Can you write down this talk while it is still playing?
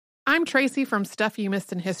I'm Tracy from Stuff You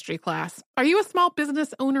Missed in History class. Are you a small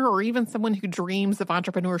business owner or even someone who dreams of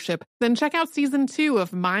entrepreneurship? Then check out Season 2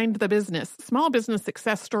 of Mind the Business, small business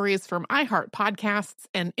success stories from iHeart Podcasts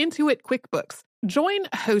and Intuit QuickBooks. Join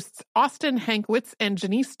hosts Austin Hankwitz and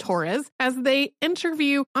Janice Torres as they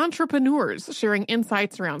interview entrepreneurs sharing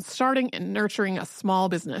insights around starting and nurturing a small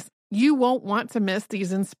business. You won't want to miss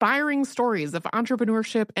these inspiring stories of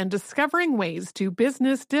entrepreneurship and discovering ways to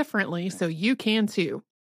business differently so you can too.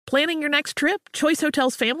 Planning your next trip? Choice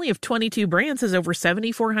Hotels' family of 22 brands has over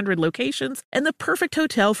 7,400 locations and the perfect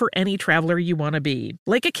hotel for any traveler you want to be.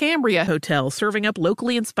 Like a Cambria Hotel, serving up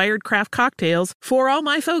locally inspired craft cocktails for all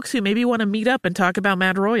my folks who maybe want to meet up and talk about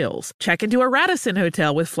Mad Royals. Check into a Radisson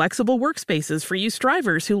Hotel with flexible workspaces for you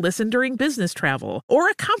strivers who listen during business travel. Or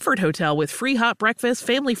a Comfort Hotel with free hot breakfast,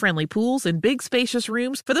 family-friendly pools, and big spacious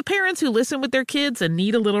rooms for the parents who listen with their kids and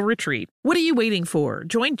need a little retreat. What are you waiting for?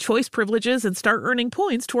 Join Choice Privileges and start earning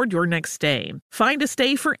points toward your next stay. Find a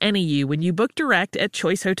stay for any you when you book direct at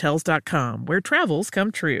choicehotels.com, where travels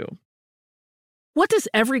come true. What does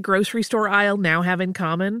every grocery store aisle now have in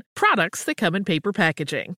common? Products that come in paper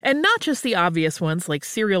packaging. And not just the obvious ones like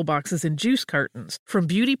cereal boxes and juice cartons. From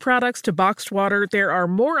beauty products to boxed water, there are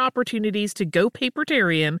more opportunities to go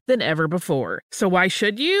papertarian than ever before. So why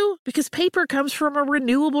should you? Because paper comes from a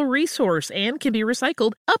renewable resource and can be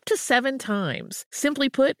recycled up to 7 times. Simply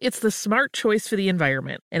put, it's the smart choice for the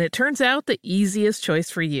environment. And it turns out the easiest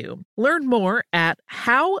choice for you. Learn more at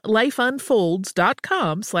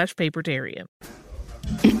howlifeunfolds.com/papertarian.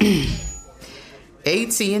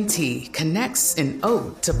 AT&T connects an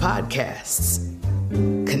ode to podcasts.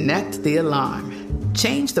 Connect the alarm.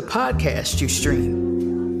 Change the podcast you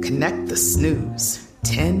stream. Connect the snooze.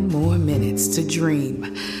 10 more minutes to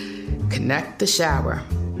dream. Connect the shower.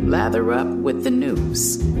 Lather up with the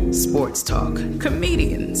news. Sports talk,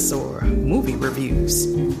 comedians, or movie reviews.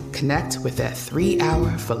 Connect with that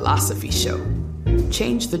 3-hour philosophy show.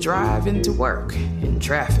 Change the drive into work in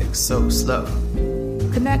traffic so slow.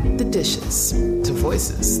 Connect the dishes to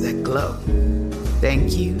voices that glow.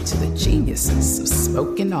 Thank you to the geniuses of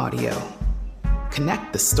spoken audio.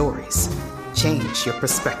 Connect the stories. Change your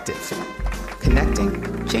perspective.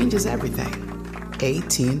 Connecting changes everything.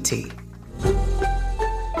 AT&T.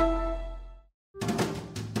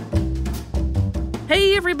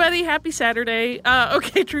 Hey everybody, happy Saturday.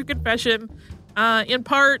 Okay, true confession. In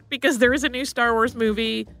part because there is a new Star Wars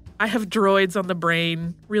movie. I have droids on the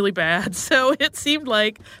brain really bad, so it seemed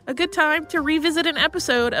like a good time to revisit an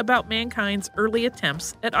episode about mankind's early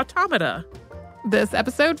attempts at automata. This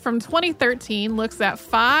episode from 2013 looks at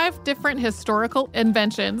 5 different historical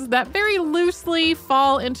inventions that very loosely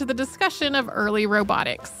fall into the discussion of early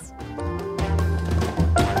robotics.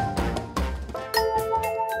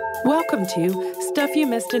 Welcome to Stuff You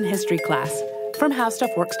Missed in History class from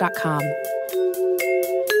HowStuffWorks.com.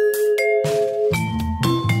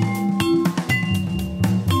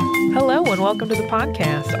 Hello and welcome to the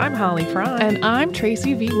podcast. I'm Holly Fry. And I'm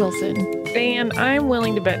Tracy V. Wilson. And I'm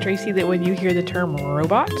willing to bet, Tracy, that when you hear the term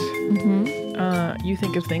robot, you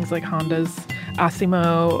think of things like Honda's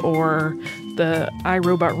Asimo or the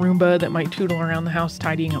iRobot Roomba that might tootle around the house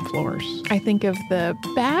tidying up floors. I think of the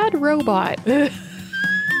bad robot. Little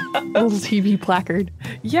TV placard.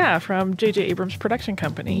 Yeah, from J.J. Abrams Production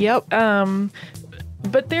Company. Yep.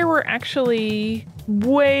 But there were actually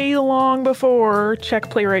way long before Czech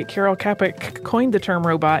playwright Karel Čapek coined the term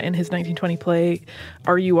robot in his 1920 play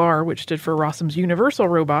RUR, which stood for Rossum's Universal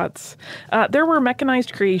Robots. There were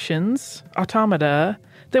mechanized creations, automata,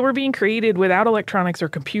 that were being created without electronics or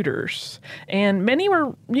computers. And many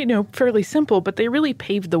were, fairly simple, but they really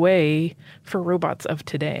paved the way for robots of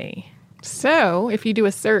today. So if you do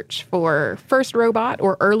a search for first robot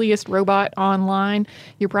or earliest robot online,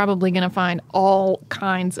 you're probably going to find all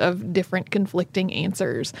kinds of different conflicting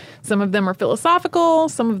answers. Some of them are philosophical,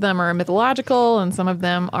 some of them are mythological, and some of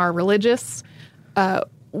them are religious.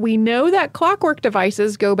 We know that clockwork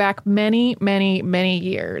devices go back many, many, many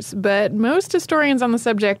years, but most historians on the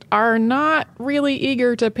subject are not really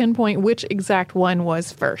eager to pinpoint which exact one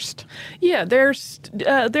was first. Yeah, there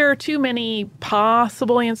are too many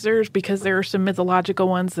possible answers because there are some mythological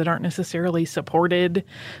ones that aren't necessarily supported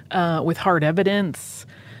with hard evidence.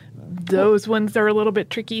 Those ones are a little bit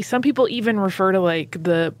tricky. Some people even refer to like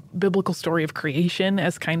the biblical story of creation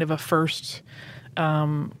as kind of a first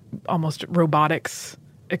almost robotics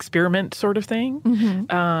experiment sort of thing.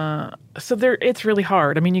 So it's really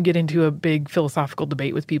hard. I mean, you get into a big philosophical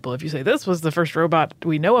debate with people if you say this was the first robot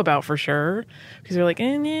we know about for sure, because they're like,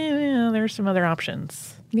 there's some other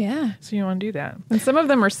options. Yeah. So you want to do that. And some of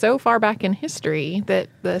them are so far back in history that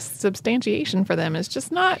the substantiation for them is just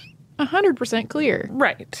not 100% clear.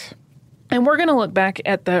 Right. And we're going to look back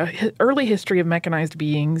at the early history of mechanized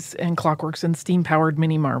beings and clockworks and steam-powered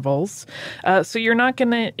mini-marvels. So you're not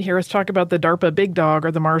going to hear us talk about the DARPA Big Dog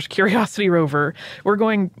or the Mars Curiosity rover. We're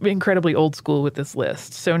going incredibly old school with this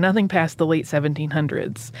list, so nothing past the late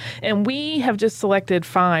 1700s. And we have just selected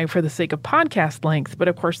 5 for the sake of podcast length, but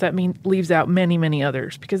of course that leaves out many, many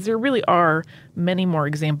others, because there really are many more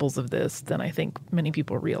examples of this than I think many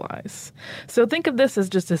people realize. So think of this as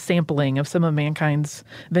just a sampling of some of mankind's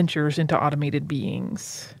ventures into automated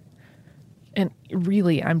beings. And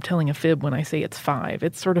really, I'm telling a fib when I say it's 5.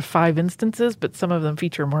 It's sort of 5 instances, but some of them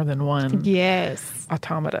feature more than one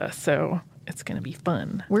automata. So it's going to be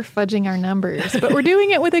fun. We're fudging our numbers, but we're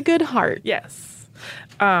doing it with a good heart. Yes.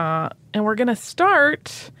 And we're going to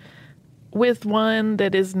start with one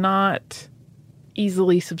that is not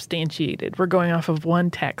easily substantiated. We're going off of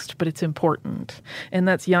one text, but it's important. And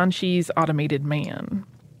that's Yan Shi's Automated Man.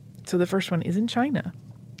 So the first one is in China.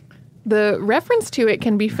 The reference to it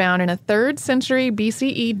can be found in a 3rd century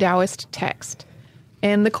BCE Taoist text.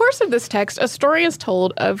 In the course of this text, a story is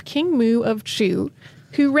told of King Mu of Chu,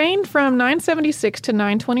 who reigned from 976 to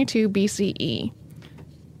 922 BCE.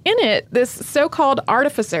 In it, this so-called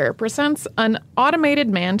artificer presents an automated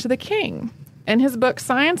man to the king. In his book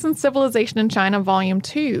Science and Civilization in China, Volume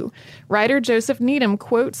 2, writer Joseph Needham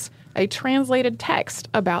quotes a translated text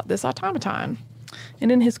about this automaton.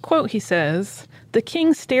 And in his quote, he says, "The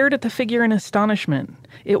king stared at the figure in astonishment.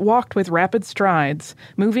 It walked with rapid strides,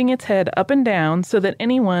 moving its head up and down so that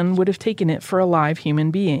anyone would have taken it for a live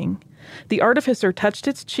human being. The artificer touched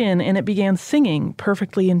its chin and it began singing,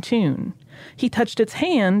 perfectly in tune. He touched its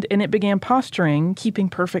hand and it began posturing, keeping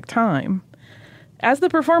perfect time. As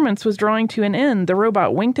the performance was drawing to an end, the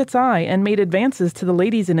robot winked its eye and made advances to the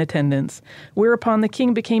ladies in attendance, whereupon the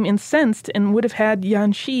king became incensed and would have had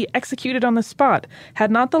Yan Shi executed on the spot,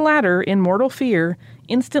 had not the latter, in mortal fear,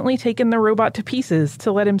 instantly taken the robot to pieces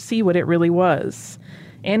to let him see what it really was.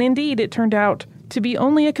 And indeed, it turned out to be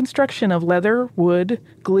only a construction of leather, wood,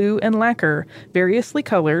 glue, and lacquer, variously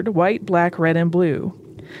colored, white, black, red, and blue.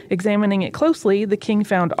 Examining it closely, the king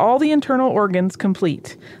found all the internal organs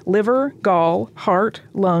complete: liver, gall, heart,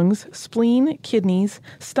 lungs, spleen, kidneys,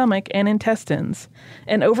 stomach, and intestines.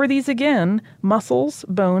 And over these again, muscles,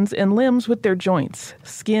 bones, and limbs with their joints,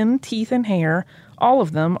 skin, teeth, and hair, all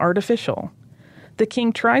of them artificial. The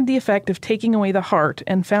king tried the effect of taking away the heart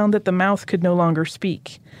and found that the mouth could no longer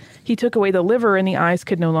speak. He took away the liver and the eyes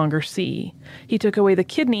could no longer see. He took away the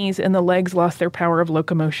kidneys and the legs lost their power of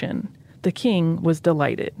locomotion. The king was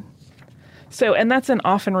delighted." So, and that's an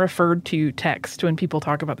often referred to text when people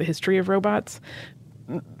talk about the history of robots.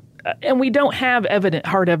 And we don't have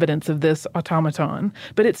hard evidence of this automaton,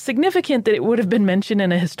 but it's significant that it would have been mentioned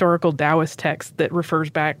in a historical Taoist text that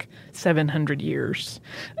refers back 700 years.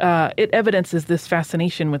 It evidences this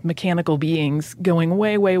fascination with mechanical beings going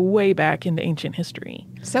way, way, way back into ancient history.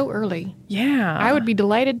 So early. Yeah. I would be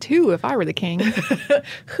delighted too if I were the king.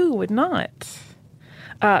 Who would not?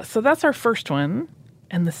 So that's our first one.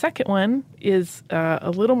 And the second one is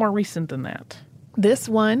a little more recent than that. This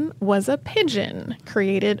one was a pigeon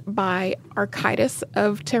created by Archytas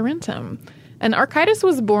of Tarentum. And Archytas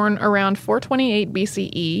was born around 428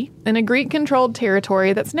 BCE in a Greek-controlled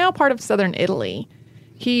territory that's now part of southern Italy.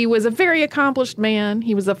 He was a very accomplished man.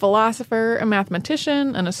 He was a philosopher, a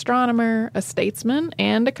mathematician, an astronomer, a statesman,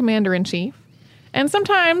 and a commander-in-chief. And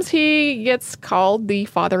sometimes he gets called the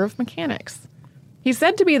father of mechanics. He's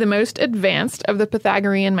said to be the most advanced of the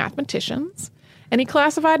Pythagorean mathematicians, and he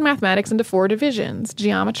classified mathematics into 4 divisions: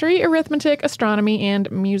 geometry, arithmetic, astronomy,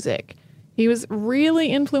 and music. He was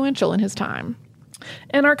really influential in his time.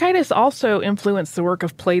 And Archytas also influenced the work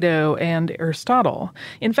of Plato and Aristotle.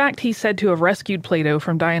 In fact, he's said to have rescued Plato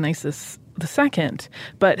from Dionysius II,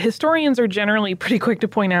 but historians are generally pretty quick to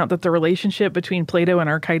point out that the relationship between Plato and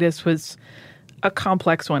Archytas was a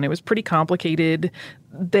complex one. It was pretty complicated.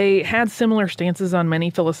 They had similar stances on many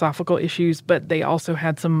philosophical issues, but they also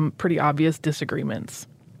had some pretty obvious disagreements.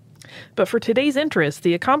 But for today's interest,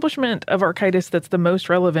 the accomplishment of Archytas that's the most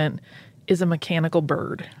relevant is a mechanical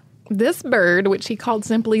bird. This bird, which he called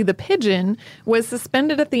simply the pigeon, was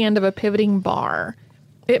suspended at the end of a pivoting bar.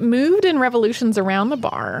 It moved in revolutions around the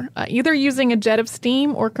bar, either using a jet of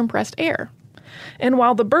steam or compressed air. And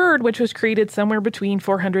while the bird, which was created somewhere between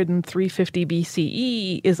 400 and 350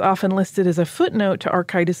 BCE, is often listed as a footnote to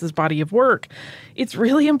Archytas' body of work, it's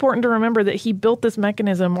really important to remember that he built this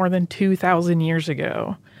mechanism more than 2,000 years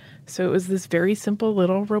ago. So it was this very simple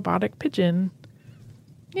little robotic pigeon.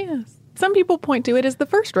 Yes. Some people point to it as the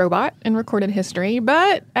first robot in recorded history,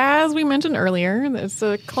 but as we mentioned earlier, it's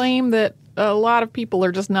a claim that a lot of people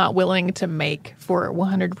are just not willing to make for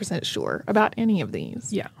 100% sure about any of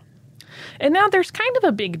these. Yeah. And now there's kind of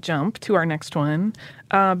a big jump to our next one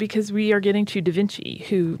because we are getting to Da Vinci,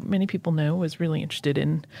 who many people know was really interested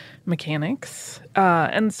in mechanics.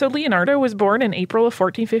 And so Leonardo was born in April of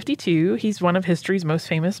 1452. He's one of history's most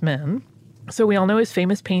famous men. So we all know his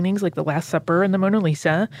famous paintings like The Last Supper and the Mona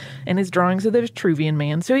Lisa and his drawings of the Vitruvian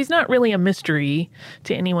Man. So he's not really a mystery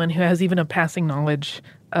to anyone who has even a passing knowledge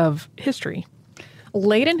of history.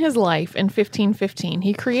 Late in his life, in 1515,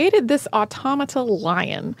 he created this automata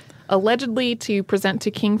lion, allegedly to present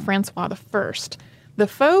to King Francois I. The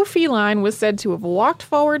faux feline was said to have walked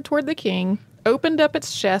forward toward the king, opened up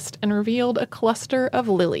its chest, and revealed a cluster of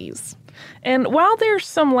lilies. And while there's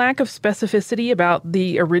some lack of specificity about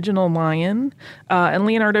the original lion, and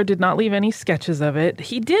Leonardo did not leave any sketches of it,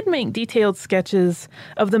 he did make detailed sketches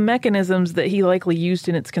of the mechanisms that he likely used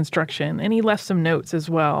in its construction, and he left some notes as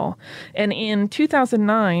well. And in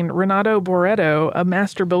 2009, Renato Boretto, a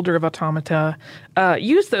master builder of automata,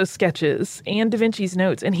 used those sketches and Da Vinci's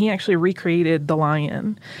notes, and he actually recreated the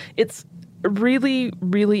lion. It's really,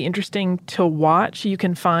 really interesting to watch. You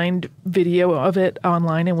can find video of it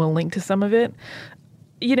online, and we'll link to some of it.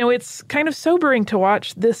 You know, it's kind of sobering to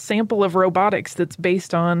watch this sample of robotics that's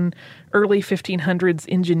based on early 1500s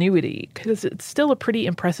ingenuity, because it's still a pretty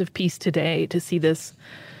impressive piece today to see this.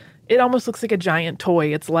 It almost looks like a giant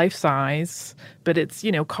toy. It's life size, but it's,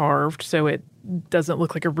 you know, carved, so it doesn't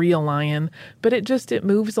look like a real lion. But it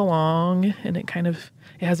moves along, and it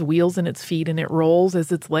has wheels in its feet, and it rolls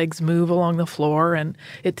as its legs move along the floor, and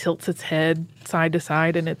it tilts its head side to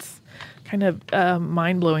side, and it's kind of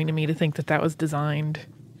mind-blowing to me to think that was designed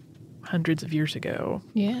hundreds of years ago.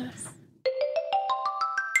 Yes.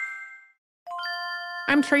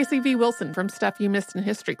 I'm Tracy V. Wilson from Stuff You Missed in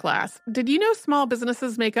History Class. Did you know small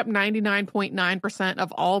businesses make up 99.9%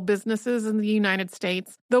 of all businesses in the United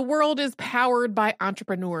States? The world is powered by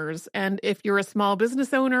entrepreneurs, and if you're a small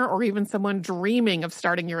business owner or even someone dreaming of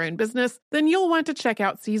starting your own business, then you'll want to check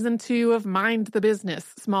out Season 2 of Mind the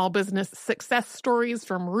Business, Small Business Success Stories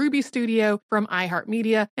from Ruby Studio, from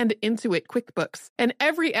iHeartMedia, and Intuit QuickBooks. And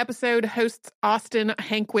every episode, hosts Austin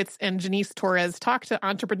Hankwitz and Janice Torres talk to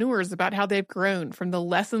entrepreneurs about how they've grown from the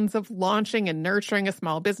lessons of launching and nurturing a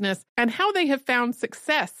small business and how they have found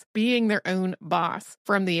success being their own boss.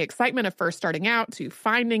 From the excitement of first starting out to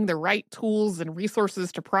finding the right tools and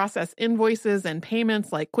resources to process invoices and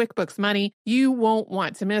payments like QuickBooks Money, you won't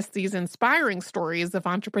want to miss these inspiring stories of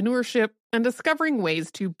entrepreneurship and discovering ways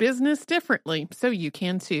to business differently so you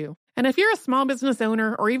can too. And if you're a small business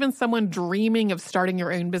owner or even someone dreaming of starting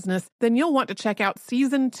your own business, then you'll want to check out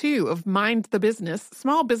Season 2 of Mind the Business,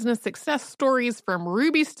 Small Business Success Stories from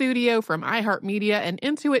Ruby Studio, from iHeartMedia, and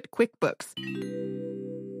Intuit QuickBooks.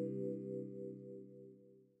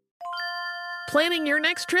 Planning your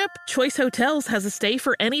next trip? Choice Hotels has a stay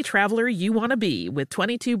for any traveler you want to be, with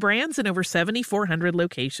 22 brands and over 7,400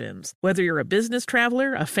 locations. Whether you're a business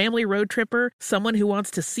traveler, a family road tripper, someone who wants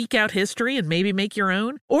to seek out history and maybe make your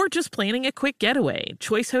own, or just planning a quick getaway,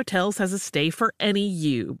 Choice Hotels has a stay for any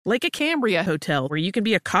you. Like a Cambria Hotel, where you can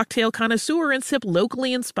be a cocktail connoisseur and sip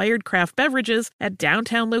locally inspired craft beverages at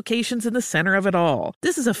downtown locations in the center of it all.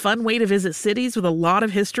 This is a fun way to visit cities with a lot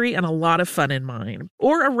of history and a lot of fun in mind.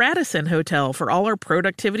 Or a Radisson Hotel for all our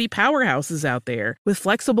productivity powerhouses out there. With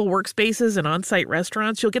flexible workspaces and on-site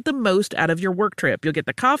restaurants, you'll get the most out of your work trip. You'll get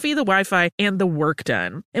the coffee, the Wi-Fi, and the work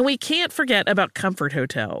done. And we can't forget about Comfort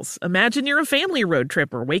Hotels. Imagine you're a family road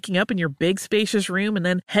tripper, waking up in your big spacious room and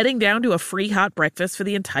then heading down to a free hot breakfast for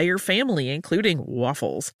the entire family, including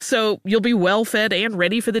waffles. So you'll be well fed and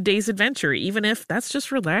ready for the day's adventure, even if that's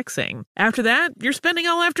just relaxing. After that, you're spending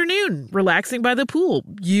all afternoon relaxing by the pool.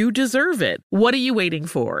 You deserve it. What are you waiting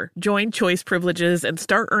for? Join Choice Privileges and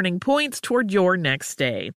start earning points toward your next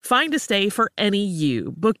stay. Find a stay for any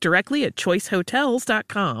you. Book directly at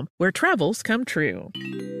choicehotels.com, where travels come true.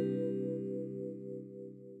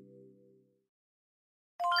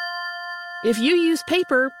 If you use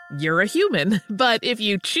paper, you're a human. But if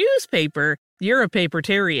you choose paper, you're a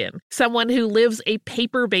papertarian, someone who lives a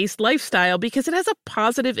paper-based lifestyle because it has a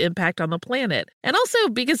positive impact on the planet. And also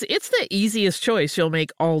because it's the easiest choice you'll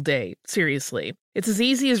make all day. Seriously. It's as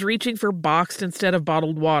easy as reaching for boxed instead of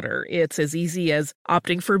bottled water. It's as easy as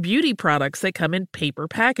opting for beauty products that come in paper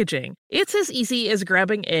packaging. It's as easy as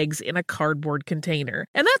grabbing eggs in a cardboard container.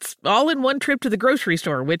 And that's all in one trip to the grocery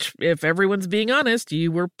store, which, if everyone's being honest,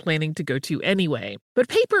 you were planning to go to anyway. But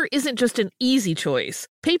paper isn't just an easy choice.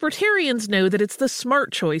 Papertarians know that it's the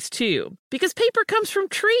smart choice, too. Because paper comes from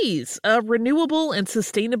trees, a renewable and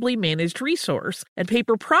sustainably managed resource. And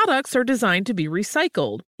paper products are designed to be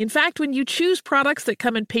recycled. In fact, when you choose products that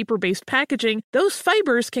come in paper-based packaging, those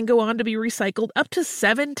fibers can go on to be recycled up to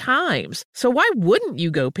 7 times. So why wouldn't you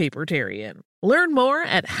go papertarian? Learn more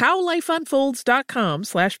at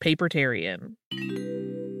howlifeunfolds.com/papertarian.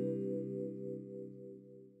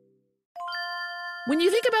 When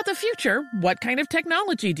you think about the future, what kind of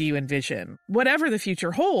technology do you envision? Whatever the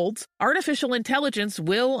future holds, artificial intelligence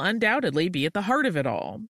will undoubtedly be at the heart of it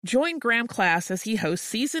all. Join Graham Class as he hosts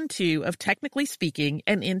Season 2 of Technically Speaking,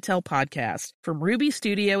 an Intel podcast from Ruby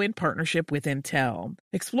Studio in partnership with Intel.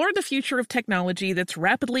 Explore the future of technology that's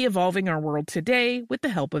rapidly evolving our world today with the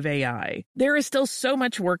help of AI. There is still so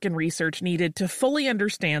much work and research needed to fully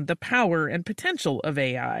understand the power and potential of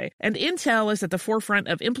AI, and Intel is at the forefront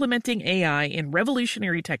of implementing AI in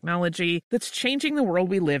revolutionary technology that's changing the world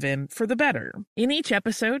we live in for the better. In each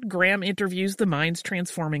episode, Graham interviews the minds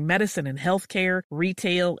transforming medicine and healthcare,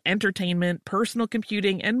 retail, entertainment, personal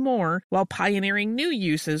computing, and more, while pioneering new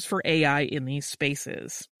uses for AI in these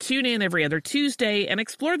spaces. Tune in every other Tuesday and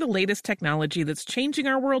explore the latest technology that's changing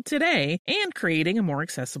our world today and creating a more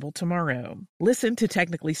accessible tomorrow. Listen to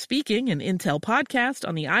Technically Speaking, an Intel podcast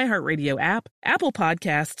on the iHeartRadio app, Apple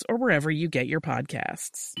Podcasts, or wherever you get your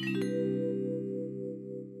podcasts.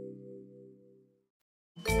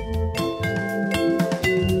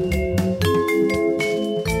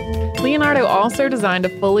 Leonardo also designed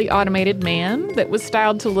a fully automated man that was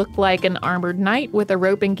styled to look like an armored knight with a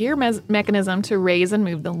rope and gear mechanism to raise and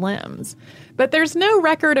move the limbs. But there's no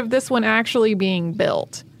record of this one actually being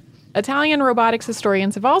built. Italian robotics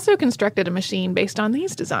historians have also constructed a machine based on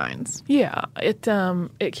these designs. Yeah, it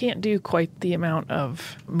can't do quite the amount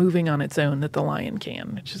of moving on its own that the lion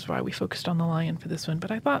can, which is why we focused on the lion for this one.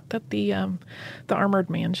 But I thought that the armored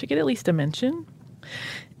man should get at least a mention.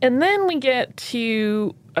 And then we get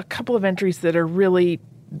to a couple of entries that are really,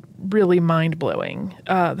 really mind-blowing.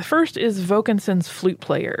 The first is Vaucanson's flute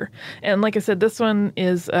player. And like I said, this one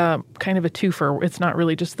is kind of a twofer. It's not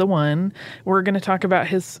really just the one. We're going to talk about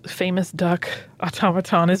his famous duck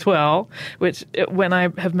automaton as well, which when I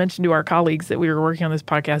have mentioned to our colleagues that we were working on this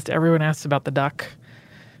podcast, everyone asks about the duck.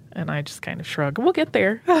 And I just kind of shrug. We'll get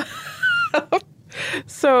there.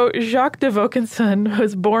 So Jacques de Vaucanson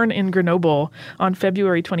was born in Grenoble on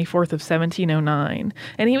February 24th of 1709,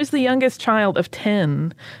 and he was the youngest child of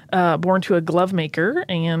 10, born to a glove maker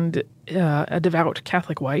and a devout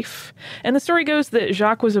Catholic wife. And the story goes that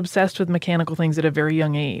Jacques was obsessed with mechanical things at a very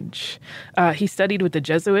young age. He studied with the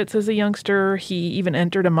Jesuits as a youngster. He even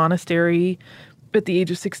entered a monastery at the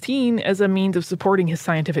age of 16 as a means of supporting his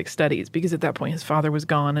scientific studies, because at that point his father was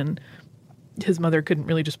gone and his mother couldn't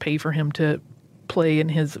really just pay for him to play in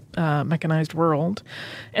his mechanized world.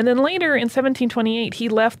 And then later in 1728, he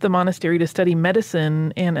left the monastery to study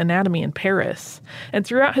medicine and anatomy in Paris. And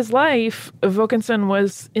throughout his life, Vaucanson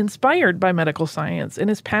was inspired by medical science, and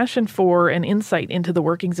his passion for and insight into the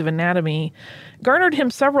workings of anatomy garnered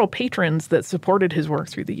him several patrons that supported his work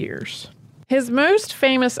through the years. His most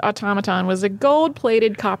famous automaton was a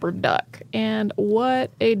gold-plated copper duck, and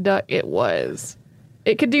what a duck it was.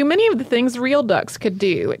 It could do many of the things real ducks could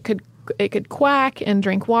do. It could quack and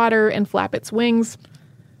drink water and flap its wings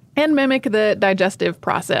and mimic the digestive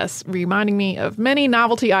process, reminding me of many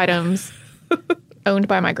novelty items owned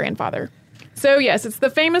by my grandfather. So yes, it's the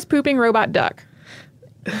famous pooping robot duck.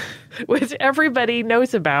 Which everybody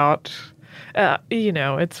knows about.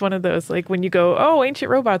 It's one of those, like when you go, oh,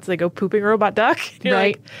 ancient robots, they go pooping robot duck. You're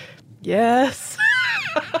right. Like, yes.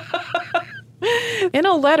 In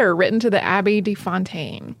a letter written to the Abbé de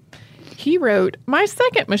Fontaine, he wrote, "My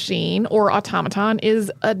second machine, or automaton,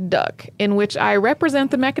 is a duck, in which I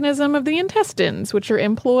represent the mechanism of the intestines, which are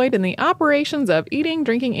employed in the operations of eating,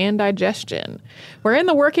 drinking, and digestion, wherein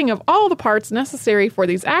the working of all the parts necessary for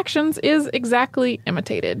these actions is exactly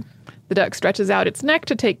imitated. The duck stretches out its neck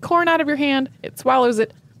to take corn out of your hand, it swallows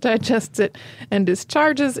it, digests it, and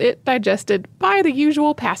discharges it digested by the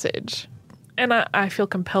usual passage." And I feel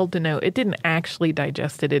compelled to note, it didn't actually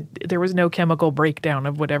digest it. There was no chemical breakdown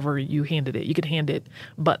of whatever you handed it. You could hand it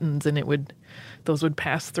buttons and those would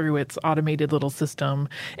pass through its automated little system.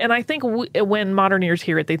 And I think when modern ears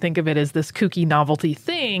hear it, they think of it as this kooky novelty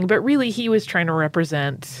thing. But really, he was trying to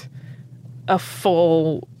represent a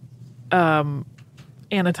full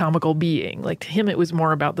anatomical being. Like, to him, it was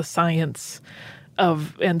more about the science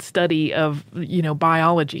and study of,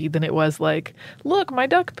 biology than it was like, look, my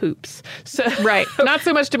duck poops. So, right. Not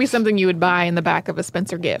so much to be something you would buy in the back of a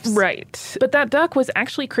Spencer Gifts. Right. But that duck was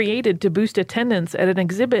actually created to boost attendance at an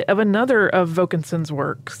exhibit of another of Vaucanson's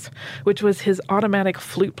works, which was his automatic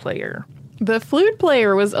flute player. The flute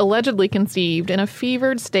player was allegedly conceived in a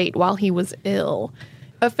fevered state while he was ill.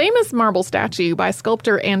 A famous marble statue by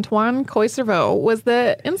sculptor Antoine Coiserveau was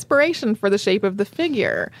the inspiration for the shape of the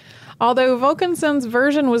figure, although Vaucanson's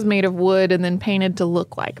version was made of wood and then painted to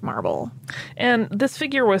look like marble. And this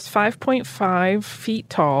figure was 5.5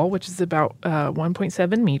 feet tall, which is about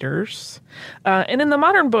 1.7 meters. And in the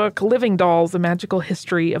modern book, Living Dolls, A Magical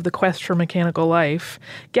History of the Quest for Mechanical Life,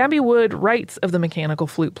 Gabby Wood writes of the mechanical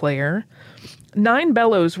flute player. 9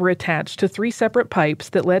 bellows were attached to 3 separate pipes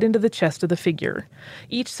that led into the chest of the figure.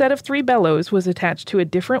 Each set of 3 bellows was attached to a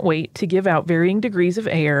different weight to give out varying degrees of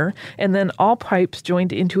air, and then all pipes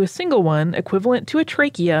joined into a single one, equivalent to a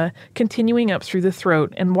trachea, continuing up through the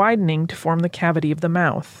throat and widening to form the cavity of the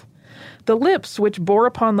mouth. The lips, which bore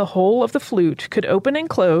upon the whole of the flute, could open and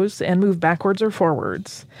close and move backwards or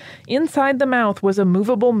forwards. Inside the mouth was a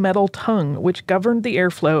movable metal tongue, which governed the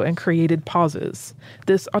airflow and created pauses.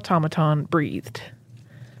 This automaton breathed.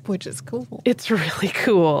 Which is cool. It's really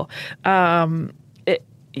cool.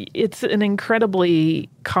 It's an incredibly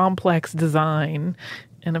complex design.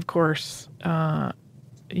 And of course, the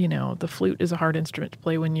flute is a hard instrument to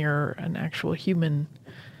play when you're an actual human.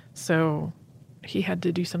 So he had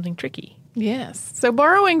to do something tricky. Yes. So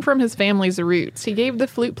borrowing from his family's roots, he gave the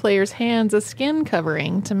flute player's hands a skin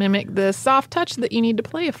covering to mimic the soft touch that you need to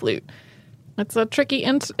play a flute. It's a tricky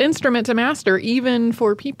instrument to master, even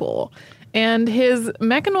for people. And his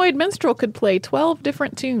mechanoid minstrel could play 12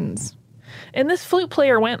 different tunes. And this flute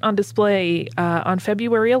player went on display on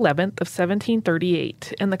February 11th of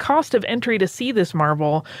 1738, and the cost of entry to see this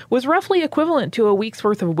marvel was roughly equivalent to a week's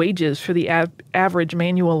worth of wages for the average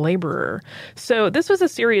manual laborer. So this was a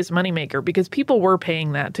serious moneymaker because people were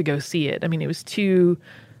paying that to go see it. I mean, it was too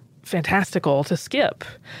fantastical to skip,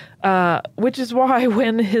 which is why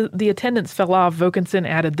when the attendance fell off, Vaucanson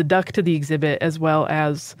added the duck to the exhibit as well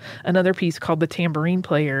as another piece called the tambourine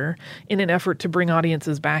player in an effort to bring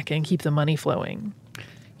audiences back and keep the money flowing.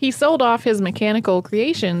 He sold off his mechanical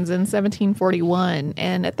creations in 1741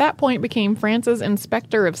 and at that point became France's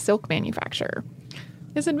inspector of silk manufacture.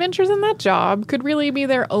 His adventures in that job could really be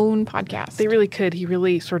their own podcast. They really could. He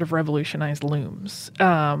really sort of revolutionized looms.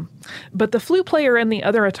 But the flute player and the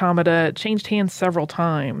other automata changed hands several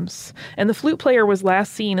times. And the flute player was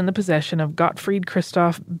last seen in the possession of Gottfried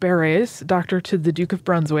Christoph Beres, doctor to the Duke of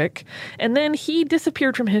Brunswick. And then he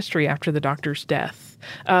disappeared from history after the doctor's death.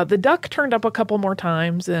 The duck turned up a couple more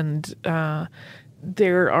times, and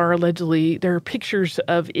there are pictures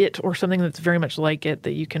of it or something that's very much like it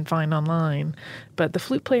that you can find online. But the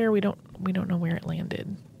flute player, we don't know where it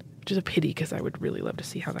landed, which is a pity because I would really love to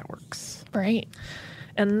see how that works. Right.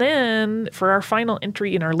 And then for our final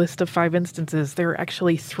entry in our list of 5 instances, there are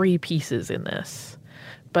actually 3 pieces in this,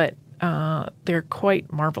 but they're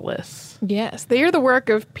quite marvelous. Yes, they are the work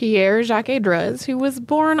of Pierre Jacques Dreux, who was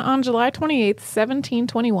born on July 28th,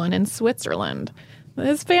 1721 in Switzerland.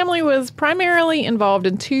 His family was primarily involved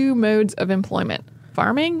in 2 modes of employment,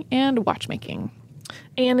 farming and watchmaking.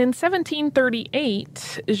 And in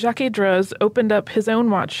 1738, Jacques Dreux opened up his own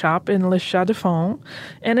watch shop in Le Château de Fonds.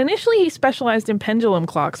 And initially he specialized in pendulum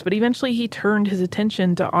clocks, but eventually he turned his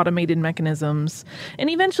attention to automated mechanisms and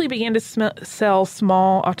eventually began to sell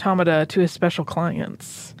small automata to his special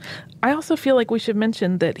clients. I also feel like we should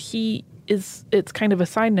mention that it's kind of a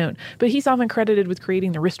side note, but he's often credited with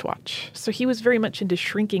creating the wristwatch. So he was very much into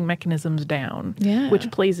shrinking mechanisms down, which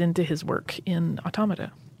plays into his work in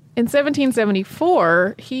automata. In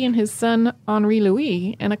 1774, he and his son Henri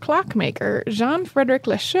Louis and a clockmaker, Jean-Frédéric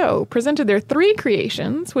Lachaud, presented their 3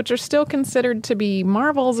 creations, which are still considered to be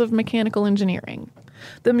marvels of mechanical engineering.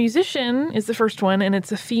 The musician is the first one, and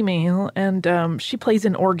it's a female, and she plays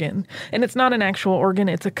an organ. And it's not an actual organ,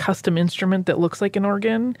 it's a custom instrument that looks like an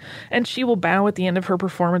organ. And she will bow at the end of her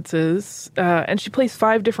performances, and she plays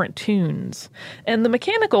 5 different tunes. And the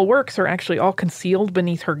mechanical works are actually all concealed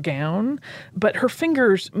beneath her gown, but her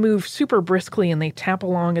fingers move super briskly, and they tap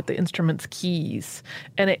along at the instrument's keys.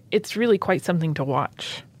 And it's really quite something to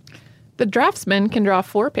watch. The draftsman can draw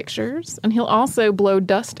 4 pictures, and he'll also blow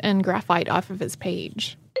dust and graphite off of his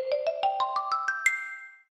page.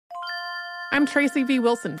 I'm Tracy V.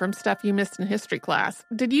 Wilson from Stuff You Missed in History Class.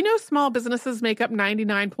 Did you know small businesses make up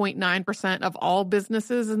 99.9% of all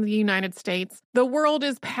businesses in the United States? The world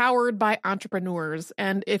is powered by entrepreneurs,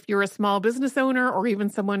 and if you're a small business owner or even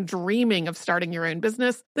someone dreaming of starting your own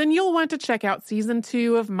business, then you'll want to check out Season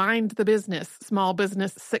 2 of Mind the Business, Small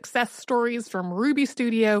Business Success Stories from Ruby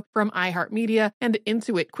Studio, from iHeartMedia, and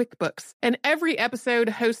Intuit QuickBooks. And every episode,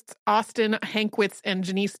 hosts Austin Hankwitz and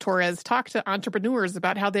Janice Torres talk to entrepreneurs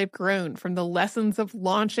about how they've grown from the the lessons of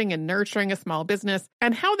launching and nurturing a small business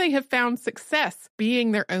and how they have found success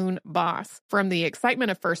being their own boss. From the excitement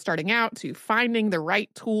of first starting out to finding the right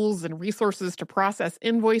tools and resources to process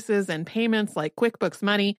invoices and payments like QuickBooks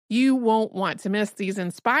Money, you won't want to miss these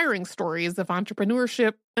inspiring stories of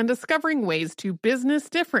entrepreneurship and discovering ways to business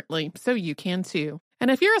differently so you can too. And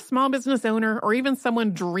if you're a small business owner or even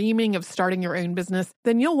someone dreaming of starting your own business,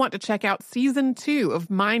 then you'll want to check out Season 2 of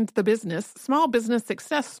Mind the Business, Small Business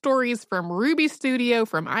Success Stories from Ruby Studio,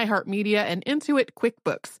 from iHeartMedia, and Intuit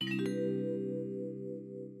QuickBooks.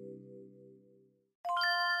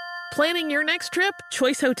 Planning your next trip?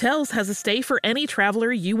 Choice Hotels has a stay for any traveler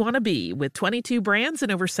you want to be, with 22 brands and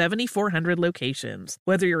over 7,400 locations.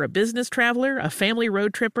 Whether you're a business traveler, a family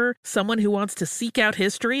road tripper, someone who wants to seek out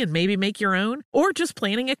history and maybe make your own, or just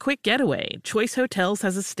planning a quick getaway, Choice Hotels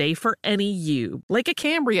has a stay for any you. Like a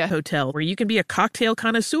Cambria Hotel, where you can be a cocktail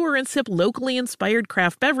connoisseur and sip locally inspired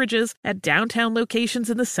craft beverages at downtown locations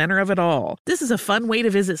in the center of it all. This is a fun way to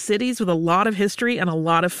visit cities with a lot of history and a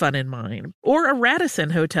lot of fun in mind. Or a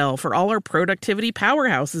Radisson Hotel for all our productivity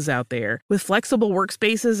powerhouses out there. With flexible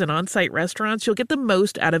workspaces and on-site restaurants, you'll get the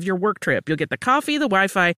most out of your work trip. You'll get the coffee, the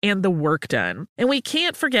Wi-Fi, and the work done. And we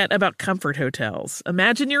can't forget about Comfort Hotels.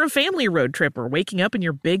 Imagine you're a family road tripper, waking up in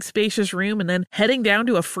your big spacious room and then heading down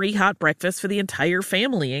to a free hot breakfast for the entire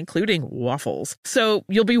family, including waffles. So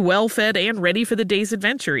you'll be well fed and ready for the day's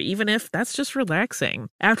adventure, even if that's just relaxing.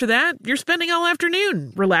 After that, you're spending all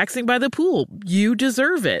afternoon relaxing by the pool. You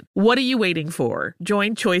deserve it. What are you waiting for?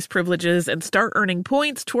 Join Choice Privileges and start earning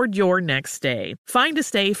points toward your next stay. Find a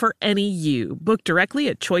stay for any you. Book directly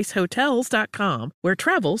at choicehotels.com, where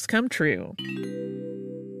travels come true.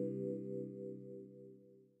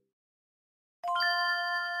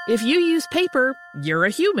 If you use paper, you're a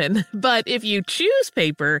human. But if you choose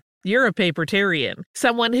paper, you're a papertarian,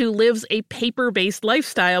 someone who lives a paper-based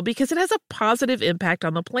lifestyle because it has a positive impact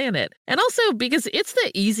on the planet. And also because it's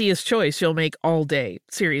the easiest choice you'll make all day.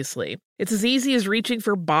 Seriously. It's as easy as reaching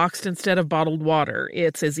for boxed instead of bottled water.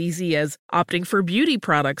 It's as easy as opting for beauty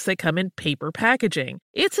products that come in paper packaging.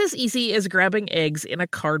 It's as easy as grabbing eggs in a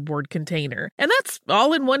cardboard container. And that's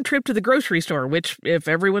all in one trip to the grocery store, which, if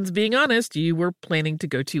everyone's being honest, you were planning to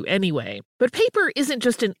go to anyway. But paper isn't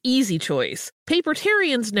just an easy choice.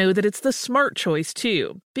 Papertarians know that it's the smart choice,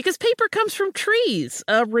 too. Because paper comes from trees,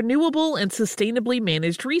 a renewable and sustainably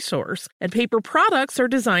managed resource. And paper products are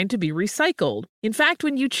designed to be recycled. In fact,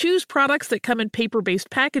 when you choose products that come in paper-based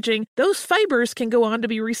packaging, those fibers can go on to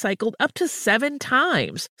be recycled up to 7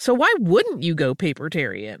 times. So why wouldn't you go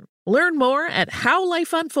papertarian? Learn more at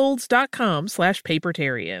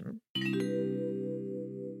howlifeunfolds.com/papertarian.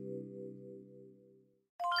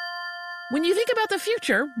 When you think about the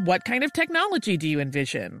future, what kind of technology do you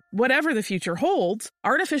envision? Whatever the future holds,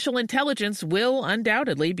 artificial intelligence will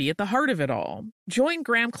undoubtedly be at the heart of it all. Join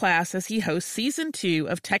Graham Class as he hosts Season 2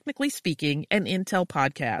 of Technically Speaking, an Intel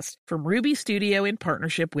podcast from Ruby Studio in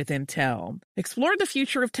partnership with Intel. Explore the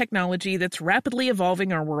future of technology that's rapidly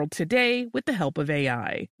evolving our world today with the help of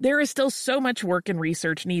AI. There is still so much work and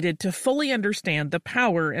research needed to fully understand the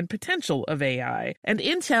power and potential of AI, and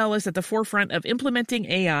Intel is at the forefront of implementing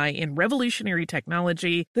AI in revolutionary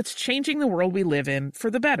technology that's changing the world we live in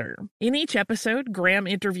for the better. In each episode, Graham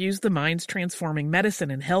interviews the minds transforming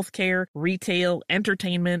medicine and healthcare, retail,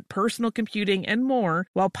 entertainment, personal computing, and more,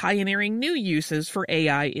 while pioneering new uses for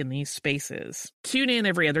AI in these spaces. Tune in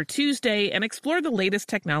every other Tuesday and explore the latest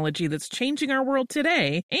technology that's changing our world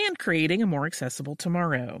today and creating a more accessible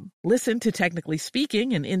tomorrow. Listen to Technically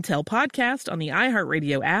Speaking, an Intel podcast on the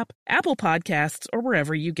iHeartRadio app, Apple Podcasts, or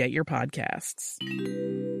wherever you get your podcasts.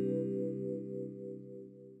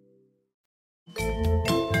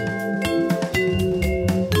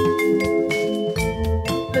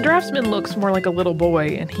 The draftsman looks more like a little boy,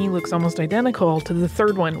 and he looks almost identical to the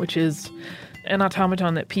third one, which is an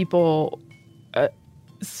automaton that people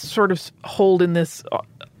sort of hold in this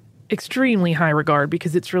extremely high regard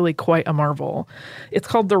because it's really quite a marvel. It's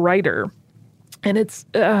called the Writer, and it's,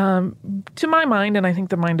 to my mind, and I think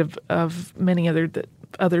the mind of many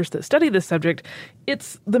others that study this subject,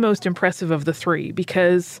 it's the most impressive of the three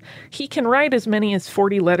because he can write as many as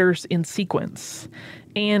 40 letters in sequence.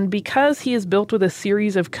 And because he is built with a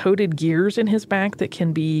series of coded gears in his back that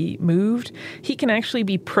can be moved, he can actually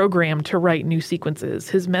be programmed to write new sequences.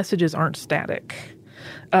 His messages aren't static.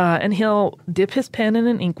 And he'll dip his pen in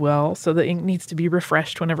an inkwell, so the ink needs to be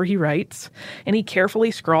refreshed whenever he writes. And he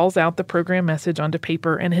carefully scrawls out the program message onto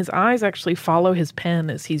paper, and his eyes actually follow his pen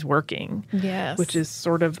as he's working. Yes. Which is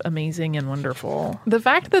sort of amazing and wonderful. The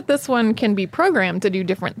fact that this one can be programmed to do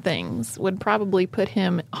different things would probably put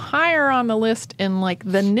him higher on the list in like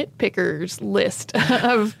the nitpickers list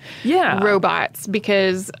of robots,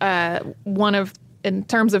 because in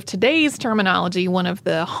terms of today's terminology, one of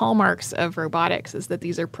the hallmarks of robotics is that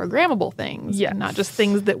these are programmable things, not just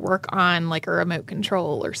things that work on like a remote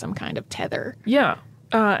control or some kind of tether. Yeah.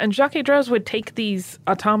 And Jacques Drez would take these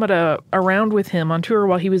automata around with him on tour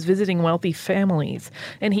while he was visiting wealthy families.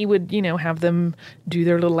 And he would, have them do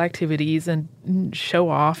their little activities and show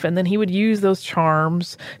off. And then he would use those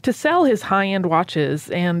charms to sell his high-end watches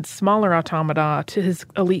and smaller automata to his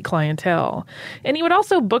elite clientele. And he would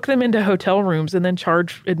also book them into hotel rooms and then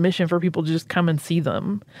charge admission for people to just come and see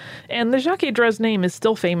them. And the Jacques Drez name is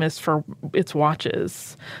still famous for its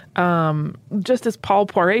watches. Just as Paul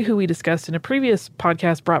Poiret, who we discussed in a previous podcast,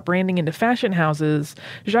 brought branding into fashion houses,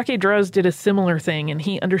 Jacques Drez did a similar thing, and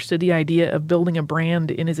he understood the idea of building a brand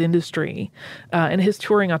in his industry, and his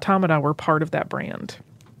touring automata were part of that brand.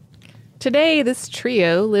 Today, this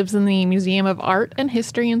trio lives in the Museum of Art and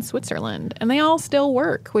History in Switzerland, and they all still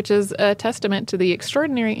work, which is a testament to the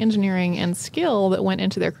extraordinary engineering and skill that went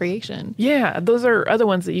into their creation. Yeah, those are other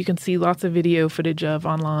ones that you can see lots of video footage of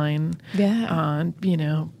online. Yeah.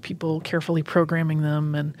 People carefully programming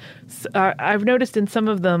them. And I've noticed in some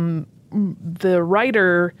of them, the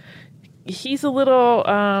writer, he's a little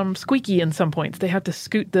squeaky in some points. They have to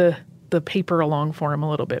scoot the paper along for him a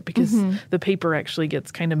little bit, because the paper actually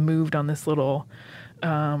gets kind of moved on this little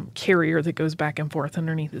carrier that goes back and forth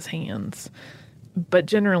underneath his hands. But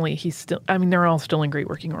generally, they're all still in great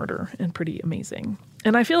working order and pretty amazing.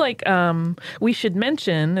 And I feel like we should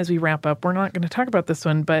mention, as we wrap up, we're not going to talk about this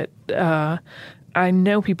one, but I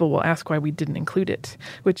know people will ask why we didn't include it,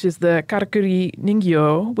 which is the Karakuri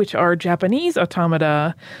Ningyo, which are Japanese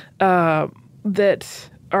automata that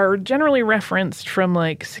are generally referenced from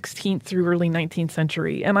like 16th through early 19th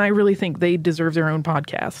century. And I really think they deserve their own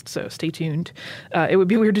podcast, so stay tuned. It would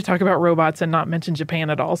be weird to talk about robots and not mention Japan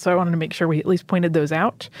at all, so I wanted to make sure we at least pointed those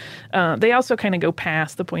out. They also kind of go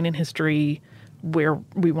past the point in history where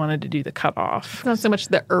we wanted to do the cutoff. It's not so much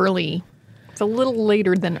the early. It's a little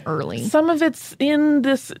later than early. Some of it's in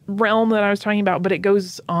this realm that I was talking about, but it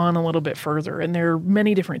goes on a little bit further, and there are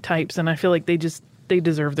many different types, and I feel like they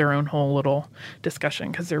deserve their own whole little discussion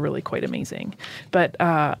because they're really quite amazing. But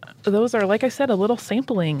those are, like I said, a little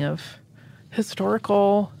sampling of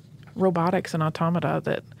historical robotics and automata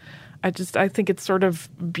that I think it's sort of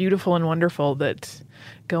beautiful and wonderful that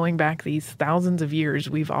going back these thousands of years,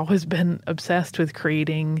 we've always been obsessed with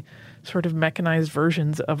creating sort of mechanized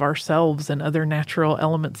versions of ourselves and other natural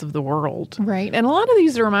elements of the world. Right. And a lot of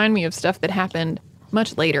these remind me of stuff that happened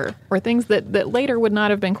much later, or things that later would not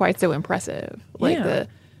have been quite so impressive. Like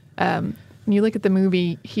when you look at the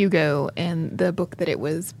movie Hugo and the book that it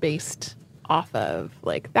was based off of,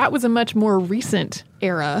 like that was a much more recent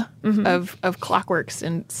era of clockworks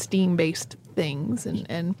and steam-based things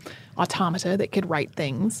and automata that could write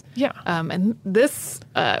things. Yeah. And this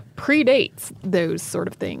predates those sort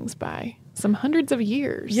of things by some hundreds of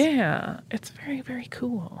years. Yeah. It's very, very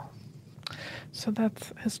cool. So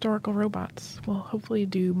that's historical robots. We'll hopefully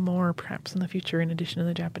do more perhaps in the future in addition to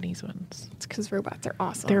the Japanese ones. It's because robots are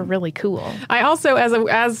awesome. They're really cool. I also,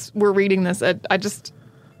 as we're reading this, I just,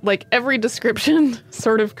 like, every description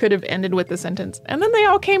sort of could have ended with the sentence, and then they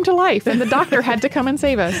all came to life, and the doctor had to come and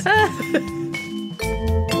save us.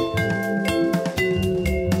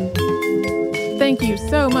 Thank you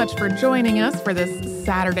so much for joining us for this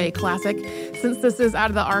Saturday Classic. Since this is out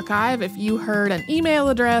of the archive, if you heard an email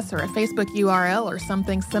address or a Facebook URL or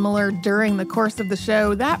something similar during the course of the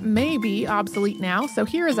show, that may be obsolete now. So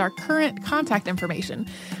here is our current contact information.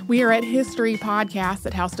 We are at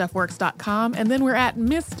historypodcast@howstuffworks.com, and then we're at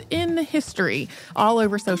Missed in History all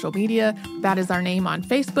over social media. That is our name on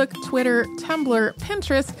Facebook, Twitter, Tumblr,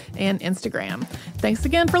 Pinterest, and Instagram. Thanks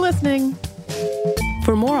again for listening.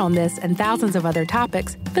 For more on this and thousands of other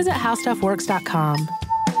topics, visit howstuffworks.com.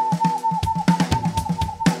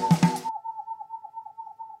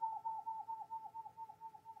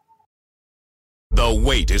 The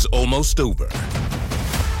wait is almost over.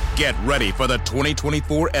 Get ready for the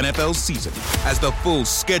 2024 NFL season as the full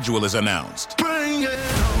schedule is announced.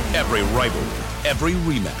 Every rivalry, every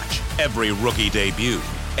rematch, every rookie debut,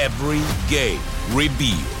 every game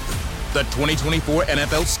revealed. The 2024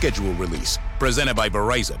 NFL schedule release, presented by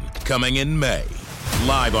Verizon, coming in May.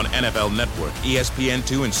 Live on NFL Network,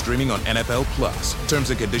 ESPN2, and streaming on NFL Plus. Terms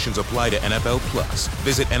and conditions apply to NFL Plus.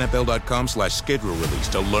 Visit NFL.com/schedule release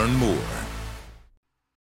to learn more.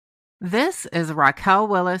 This is Raquel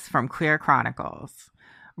Willis from Queer Chronicles.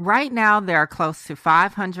 Right now, there are close to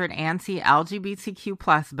 500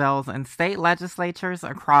 anti-LGBTQ+ bills in state legislatures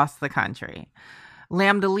across the country.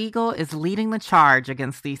 Lambda Legal is leading the charge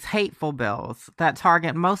against these hateful bills that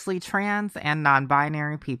target mostly trans and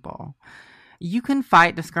non-binary people. You can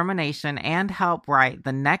fight discrimination and help write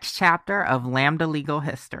the next chapter of Lambda Legal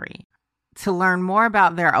history. To learn more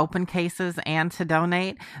about their open cases and to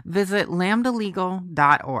donate, visit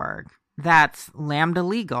lambdalegal.org. That's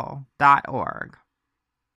lambdalegal.org.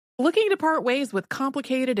 Looking to part ways with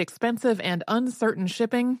complicated, expensive, and uncertain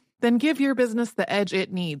shipping? Then give your business the edge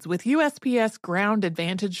it needs with USPS Ground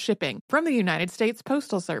Advantage shipping from the United States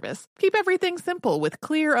Postal Service. Keep everything simple with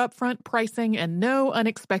clear upfront pricing and no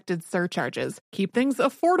unexpected surcharges. Keep things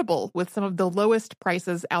affordable with some of the lowest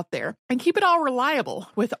prices out there. And keep it all reliable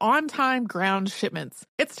with on-time ground shipments.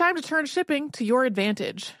 It's time to turn shipping to your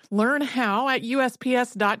advantage. Learn how at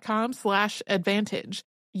USPS.com/advantage.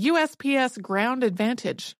 USPS Ground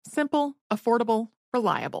Advantage. Simple, affordable,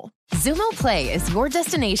 reliable. Xumo Play is your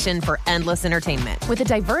destination for endless entertainment. With a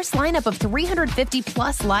diverse lineup of 350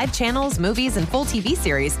 plus live channels, movies, and full TV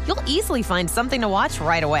series, you'll easily find something to watch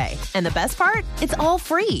right away. And the best part? It's all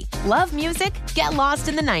free. Love music? Get lost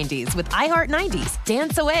in the 90s with iHeart 90s,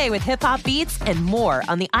 dance away with hip-hop beats, and more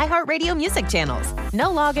on the iHeartRadio music channels. No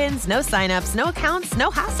logins, no signups, no accounts, no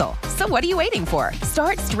hassle. So what are you waiting for?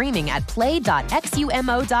 Start streaming at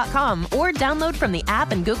play.xumo.com or download from the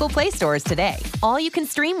app and Google Play stores today. All you can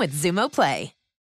stream with Xumo Play.